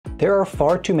There are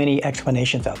far too many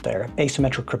explanations out there of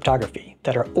asymmetric cryptography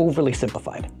that are overly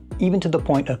simplified, even to the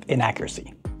point of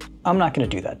inaccuracy. I'm not going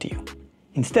to do that to you.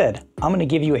 Instead, I'm going to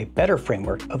give you a better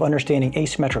framework of understanding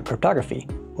asymmetric cryptography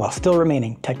while still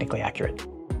remaining technically accurate.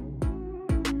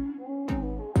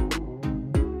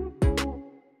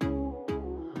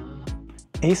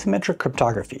 Asymmetric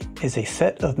cryptography is a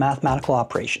set of mathematical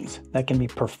operations that can be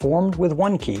performed with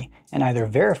one key and either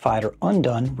verified or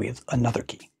undone with another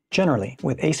key. Generally,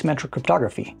 with asymmetric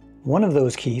cryptography, one of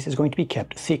those keys is going to be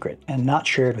kept secret and not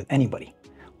shared with anybody.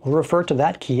 We'll refer to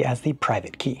that key as the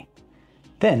private key.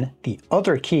 Then, the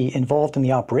other key involved in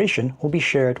the operation will be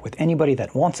shared with anybody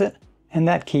that wants it, and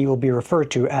that key will be referred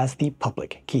to as the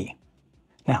public key.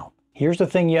 Now, here's the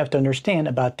thing you have to understand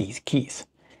about these keys.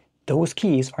 Those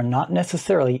keys are not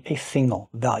necessarily a single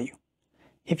value.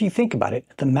 If you think about it,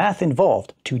 the math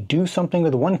involved to do something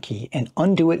with one key and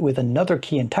undo it with another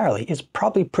key entirely is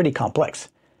probably pretty complex.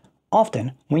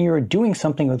 Often, when you're doing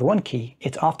something with one key,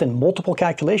 it's often multiple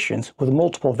calculations with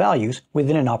multiple values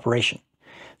within an operation.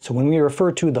 So when we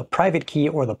refer to the private key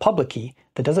or the public key,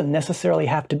 that doesn't necessarily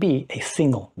have to be a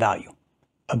single value.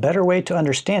 A better way to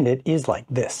understand it is like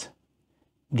this.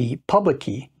 The public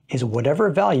key is whatever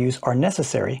values are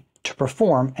necessary to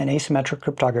perform an asymmetric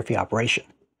cryptography operation.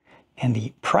 And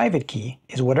the private key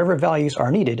is whatever values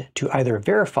are needed to either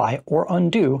verify or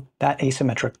undo that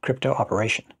asymmetric crypto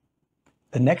operation.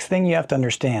 The next thing you have to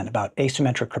understand about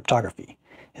asymmetric cryptography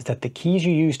is that the keys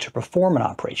you use to perform an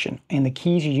operation and the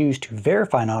keys you use to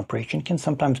verify an operation can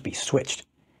sometimes be switched.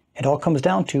 It all comes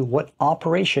down to what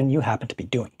operation you happen to be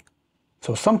doing.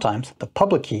 So sometimes the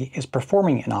public key is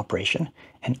performing an operation,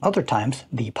 and other times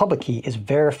the public key is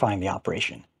verifying the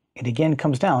operation. It again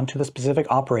comes down to the specific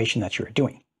operation that you're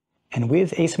doing. And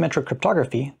with asymmetric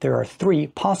cryptography, there are three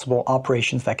possible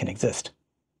operations that can exist: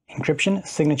 encryption,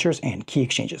 signatures, and key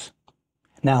exchanges.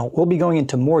 Now, we'll be going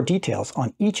into more details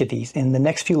on each of these in the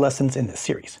next few lessons in this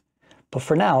series. But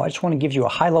for now, I just want to give you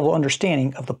a high-level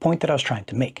understanding of the point that I was trying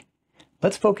to make.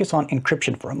 Let's focus on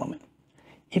encryption for a moment.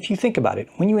 If you think about it,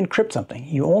 when you encrypt something,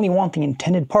 you only want the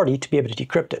intended party to be able to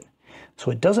decrypt it. So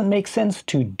it doesn't make sense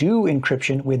to do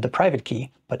encryption with the private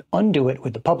key, but undo it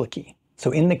with the public key. So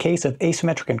in the case of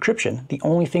asymmetric encryption, the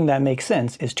only thing that makes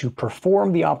sense is to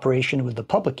perform the operation with the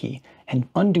public key and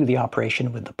undo the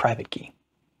operation with the private key.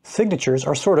 Signatures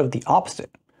are sort of the opposite.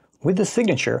 With the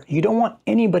signature, you don't want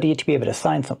anybody to be able to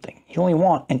sign something. You only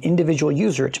want an individual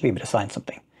user to be able to sign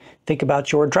something. Think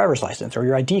about your driver's license or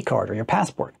your ID card or your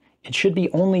passport. It should be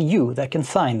only you that can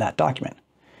sign that document.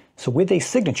 So with a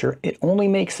signature, it only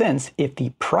makes sense if the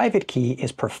private key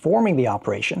is performing the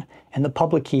operation and the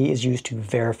public key is used to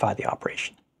verify the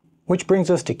operation. Which brings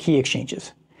us to key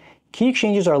exchanges. Key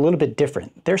exchanges are a little bit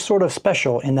different. They're sort of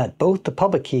special in that both the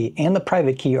public key and the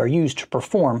private key are used to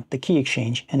perform the key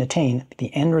exchange and attain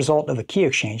the end result of a key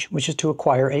exchange, which is to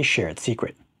acquire a shared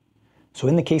secret. So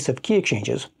in the case of key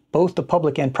exchanges, both the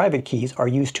public and private keys are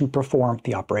used to perform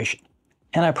the operation.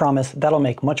 And I promise that'll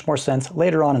make much more sense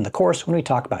later on in the course when we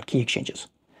talk about key exchanges.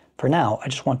 For now, I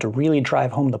just want to really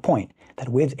drive home the point that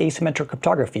with asymmetric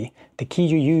cryptography, the key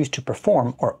you use to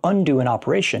perform or undo an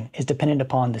operation is dependent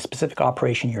upon the specific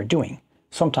operation you're doing.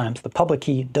 Sometimes the public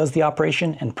key does the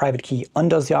operation and private key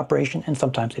undoes the operation, and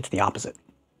sometimes it's the opposite.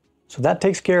 So that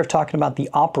takes care of talking about the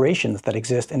operations that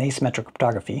exist in asymmetric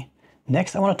cryptography.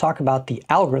 Next, I want to talk about the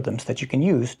algorithms that you can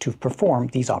use to perform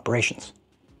these operations.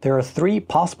 There are three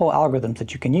possible algorithms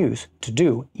that you can use to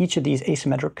do each of these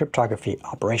asymmetric cryptography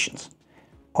operations.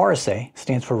 RSA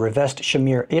stands for Rivest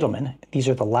Shamir Edelman. These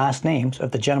are the last names of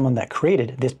the gentleman that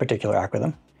created this particular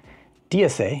algorithm.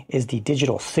 DSA is the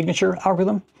digital signature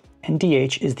algorithm, and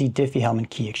DH is the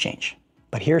Diffie-Hellman key exchange.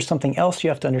 But here's something else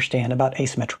you have to understand about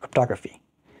asymmetric cryptography.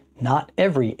 Not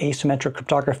every asymmetric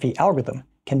cryptography algorithm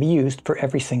can be used for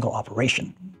every single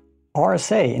operation.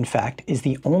 RSA, in fact, is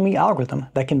the only algorithm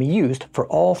that can be used for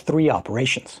all three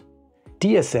operations.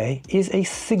 DSA is a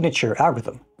signature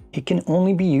algorithm. It can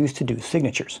only be used to do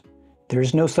signatures. There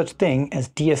is no such thing as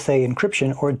DSA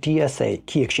encryption or DSA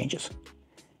key exchanges.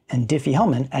 And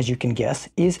Diffie-Hellman, as you can guess,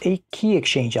 is a key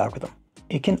exchange algorithm.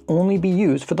 It can only be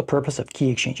used for the purpose of key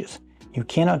exchanges. You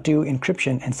cannot do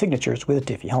encryption and signatures with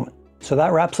Diffie-Hellman. So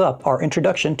that wraps up our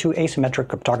introduction to asymmetric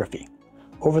cryptography.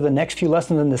 Over the next few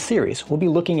lessons in this series, we'll be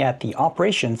looking at the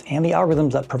operations and the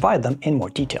algorithms that provide them in more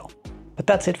detail. But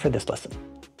that's it for this lesson.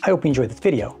 I hope you enjoyed this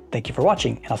video. Thank you for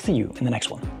watching, and I'll see you in the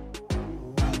next one.